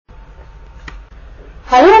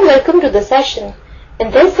Hello and welcome to the session.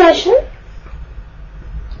 In this session,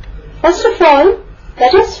 first of all,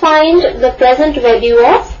 let us find the present value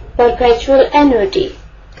of perpetual annuity.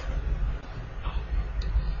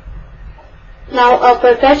 Now, a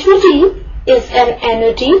perpetuity is an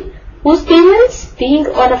annuity whose payments being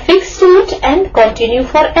on a fixed date and continue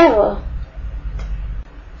forever.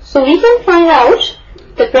 So we can find out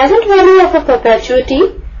the present value of a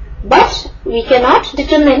perpetuity, but we cannot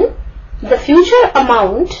determine the future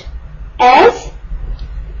amount as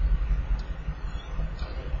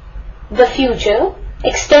the future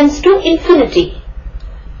extends to infinity.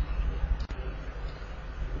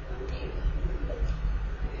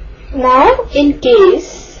 Now, in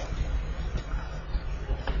case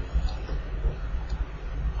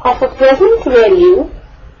of a present value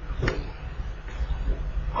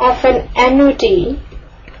of an annuity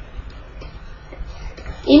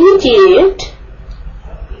immediate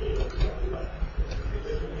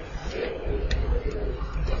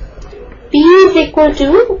P is equal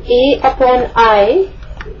to A upon I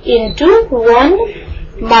into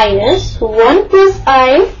 1 minus 1 plus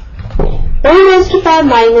I whole raised to power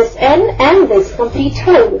minus n and this complete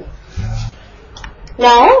whole.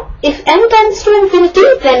 Now, if n tends to infinity,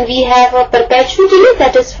 then we have a perpetuity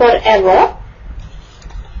that is forever.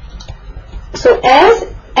 So, as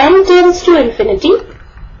n tends to infinity,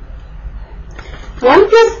 1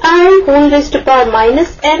 plus I whole raised to power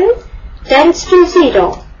minus n tends to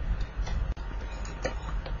 0.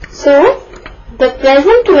 So, the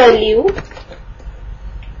present value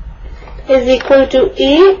is equal to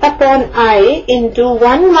A upon I into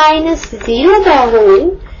 1 minus 0 the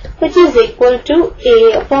whole, which is equal to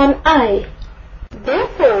A upon I.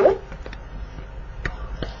 Therefore,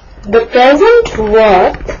 the present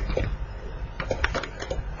worth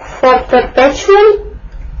for perpetual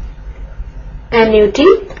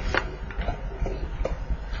annuity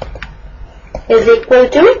is equal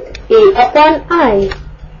to A upon I.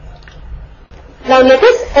 Now let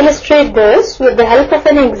us illustrate this with the help of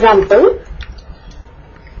an example.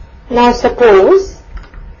 Now suppose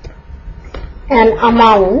an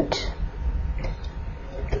amount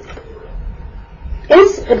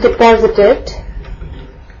is deposited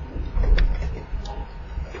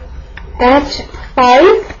at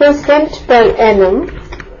 5% per annum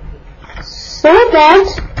so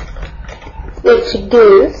that it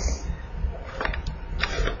gives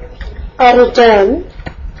a return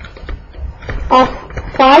of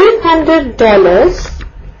 $500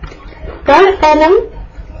 per annum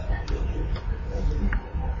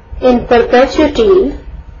in perpetuity.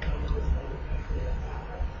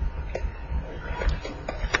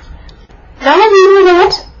 Now we know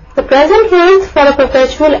that the present worth for a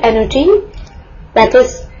perpetual annuity, that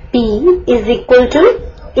is P, is equal to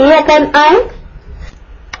A upon I.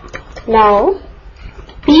 Now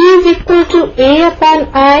P is equal to A upon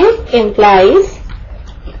I implies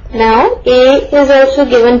now A is also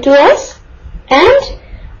given to us and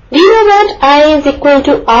we know that I is equal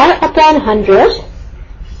to R upon 100.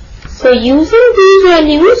 So using these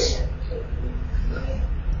values,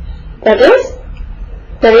 that is,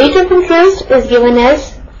 the rate of interest is given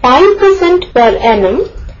as 5% per annum.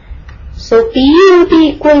 So P will be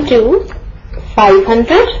equal to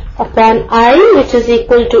 500 upon I, which is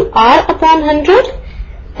equal to R upon 100,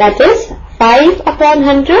 that is 5 upon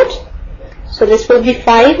 100. So this will be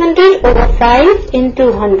 500 over 5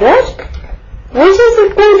 into 100, which is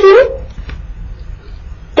equal to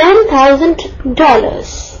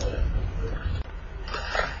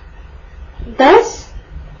 $10,000. Thus,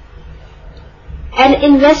 an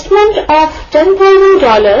investment of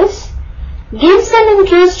 $10,000 gives an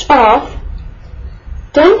interest of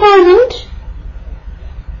 10,000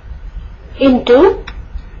 into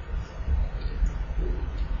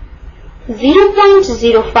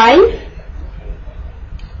 0.05,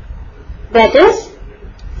 that is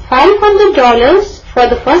 $500 for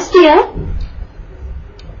the first year.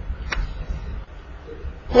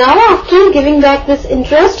 Now after giving back this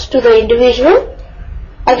interest to the individual,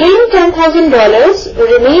 again $10,000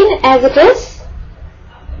 remain as it is,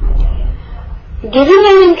 giving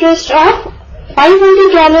an interest of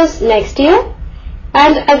 $500 next year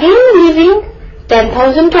and again leaving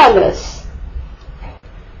 $10,000.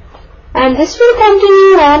 And this will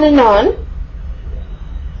continue on and on.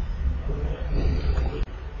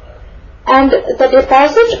 And the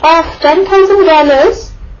deposit of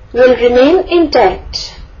 $10,000 will remain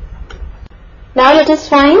intact. Now let us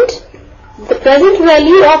find the present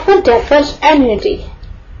value of a deferred annuity.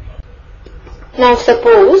 Now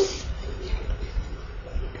suppose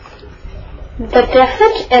the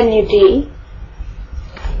deferred annuity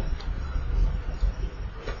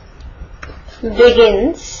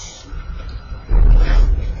begins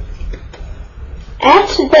at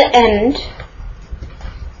the end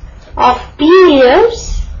of p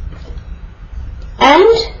years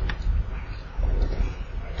and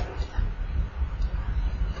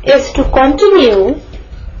is to continue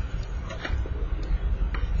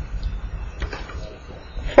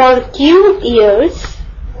for q years.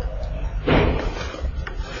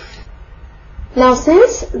 Now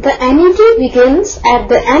since the annuity begins at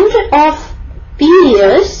the end of p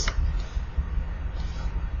years,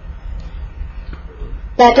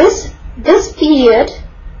 that is, this period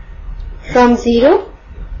from 0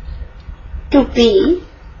 to p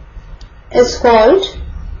is called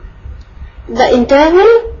the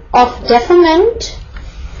interval of deferment,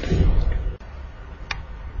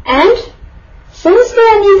 and since the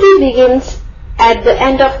annuity begins at the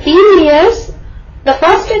end of p years, the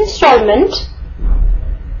first installment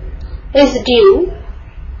is due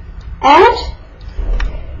at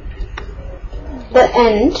the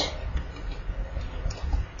end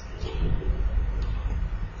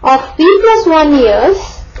of p plus 1 years,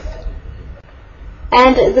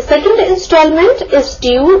 and the second installment is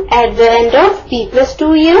due at the end of p plus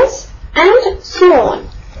 2 years, and so on.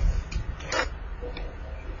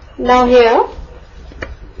 Now here,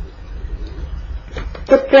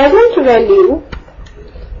 the present value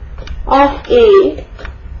of A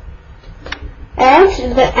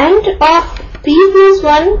at the end of p plus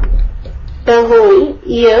 1 the whole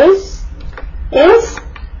years is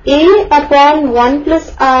A upon 1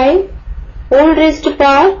 plus I whole raised to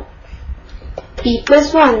power p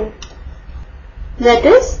plus 1. That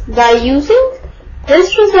is, by using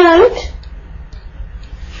this result,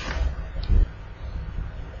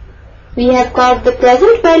 we have got the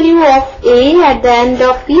present value of A at the end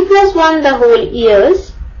of p plus 1 the whole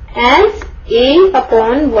years as A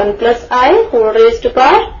upon 1 plus I whole raised to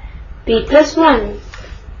power p plus 1.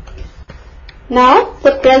 Now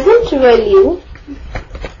the present value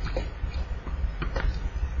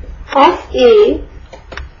of A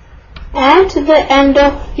at the end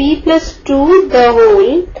of p plus 2 the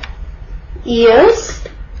whole years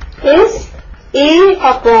is A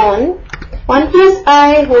upon 1 plus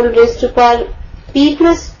I whole raised to power p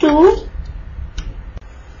plus 2.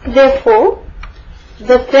 Therefore,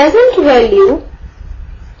 the present value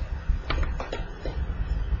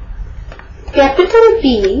capital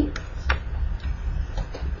P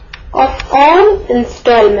of all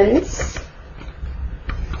installments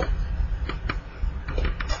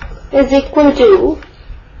is equal to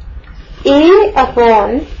A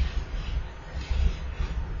upon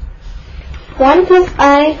 1 plus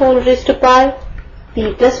I whole raised to power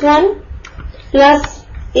p plus 1 plus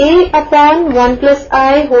A upon 1 plus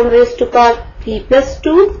I whole raised to power p plus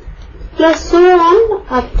 2 plus so on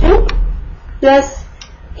up to plus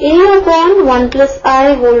A upon 1 plus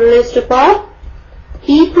I whole raised to power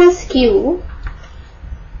p plus q,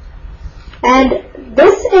 and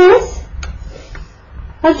this is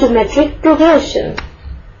a geometric progression.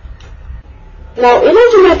 Now in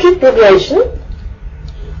a geometric progression,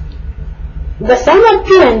 the sum up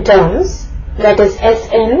to n terms, that is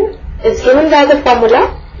Sn, is given by the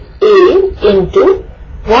formula A into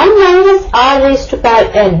 1 minus r raised to power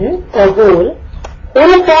n the whole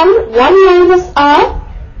upon 1 minus r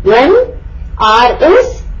when r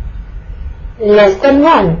is less than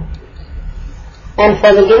 1. And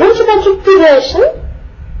for the given geometric progression,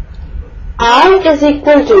 r is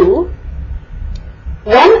equal to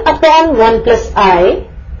 1 upon 1 plus I.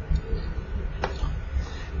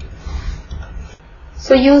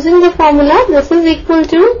 So using the formula, this is equal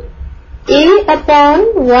to A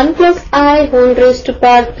upon 1 plus I whole raised to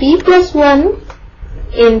power p plus 1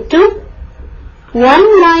 into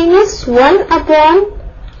 1 minus 1 upon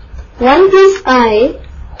 1 plus I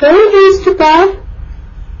whole raised to power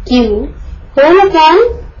q whole upon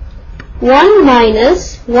 1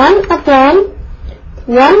 minus 1 upon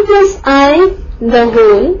 1 plus I the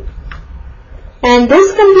whole, and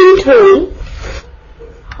this complete whole,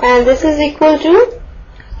 and this is equal to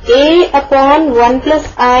A upon 1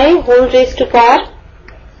 plus I whole raised to power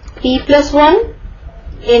p plus 1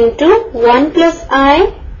 into 1 plus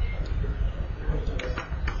I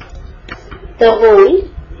the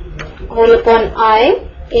whole upon I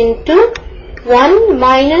into 1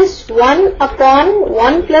 minus 1 upon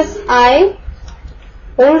 1 plus I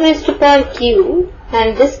whole raised to power q,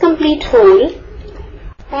 and this complete whole,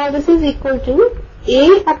 this is equal to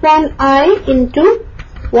A upon I into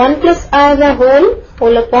 1 plus I the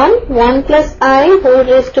whole upon 1 plus I whole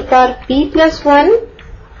raised to power p plus 1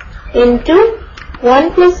 into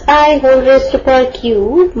 1 plus I whole raised to power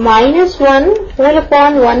q minus 1 whole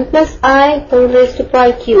upon 1 plus I whole raised to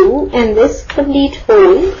power q, and this complete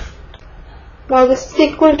whole. Now this is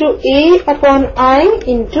equal to a upon I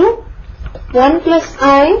into 1 plus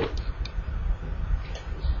I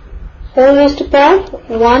whole raised to power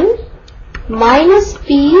 1 minus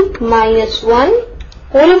p minus 1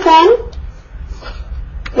 whole upon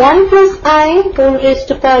 1 plus I whole raised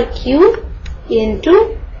to power q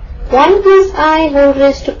into 1 plus I whole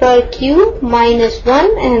raised to power q minus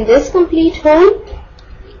 1, and this complete whole.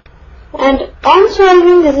 And on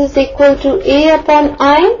solving, this is equal to a upon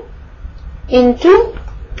I into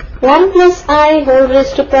 1 plus I whole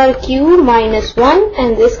raised to power q minus 1,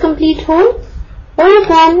 and this complete whole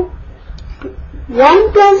upon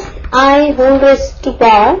 1 plus I whole raised to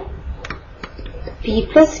power p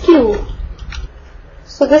plus q.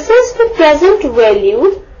 So this is the present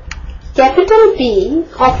value, capital P,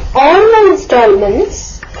 of all the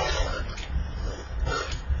installments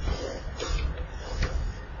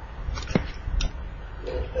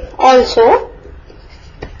also.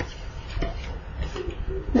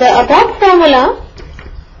 The above formula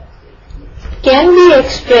can be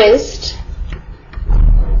expressed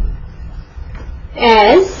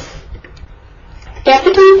as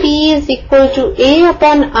capital P is equal to a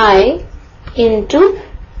upon I into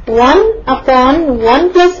 1 upon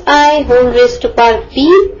 1 plus I whole raised to power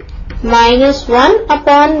p minus 1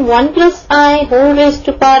 upon 1 plus I whole raised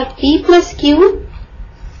to power p plus q,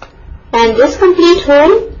 and this complete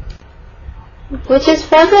whole, which is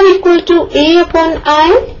further equal to a upon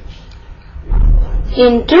I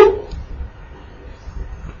into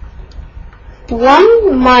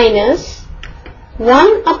 1 minus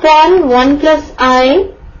 1 upon 1 plus I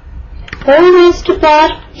whole raised to power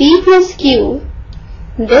p plus q,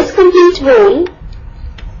 this complete whole,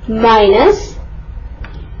 minus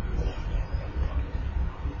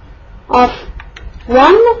of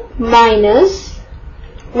 1 minus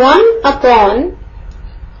 1 upon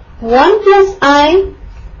 1 plus I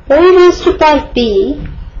whole raised to power p,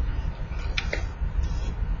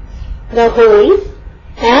 the whole,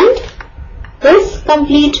 and this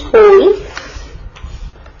complete whole,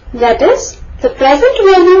 that is, the present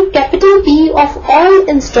value capital P of all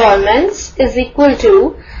installments is equal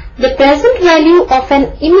to the present value of an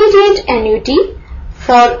immediate annuity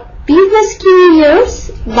for P plus Q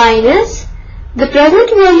years minus the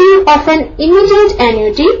present value of an immediate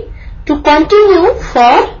annuity to continue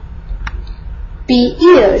for P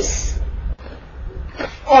years.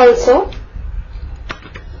 Also,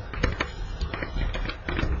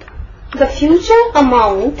 the future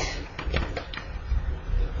amount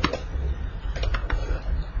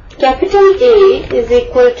capital A is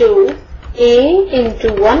equal to A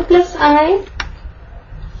into 1 plus I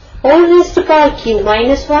whole raised to power q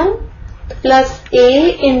minus 1 plus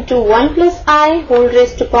A into 1 plus I whole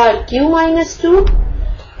raised to power q minus 2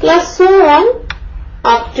 plus so on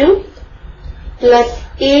up to plus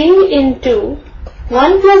A into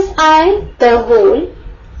 1 plus I the whole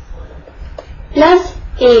plus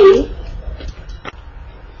A.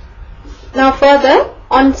 Now further,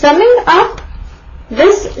 on summing up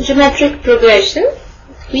this geometric progression,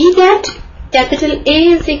 we get capital A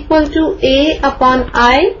is equal to A upon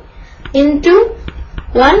I into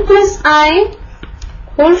 1 plus I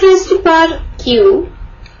whole raised to power q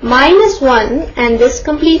minus 1, and this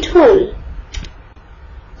complete whole.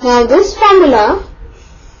 Now this formula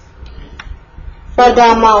for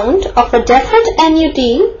the amount of a deferred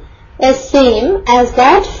annuity is same as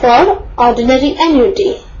that for ordinary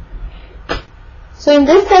annuity. So in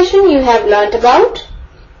this session you have learnt about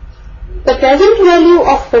the present value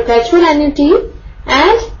of perpetual annuity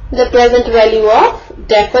and the present value of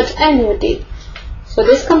deferred annuity. So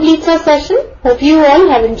this completes our session. Hope you all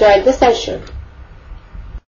have enjoyed the session.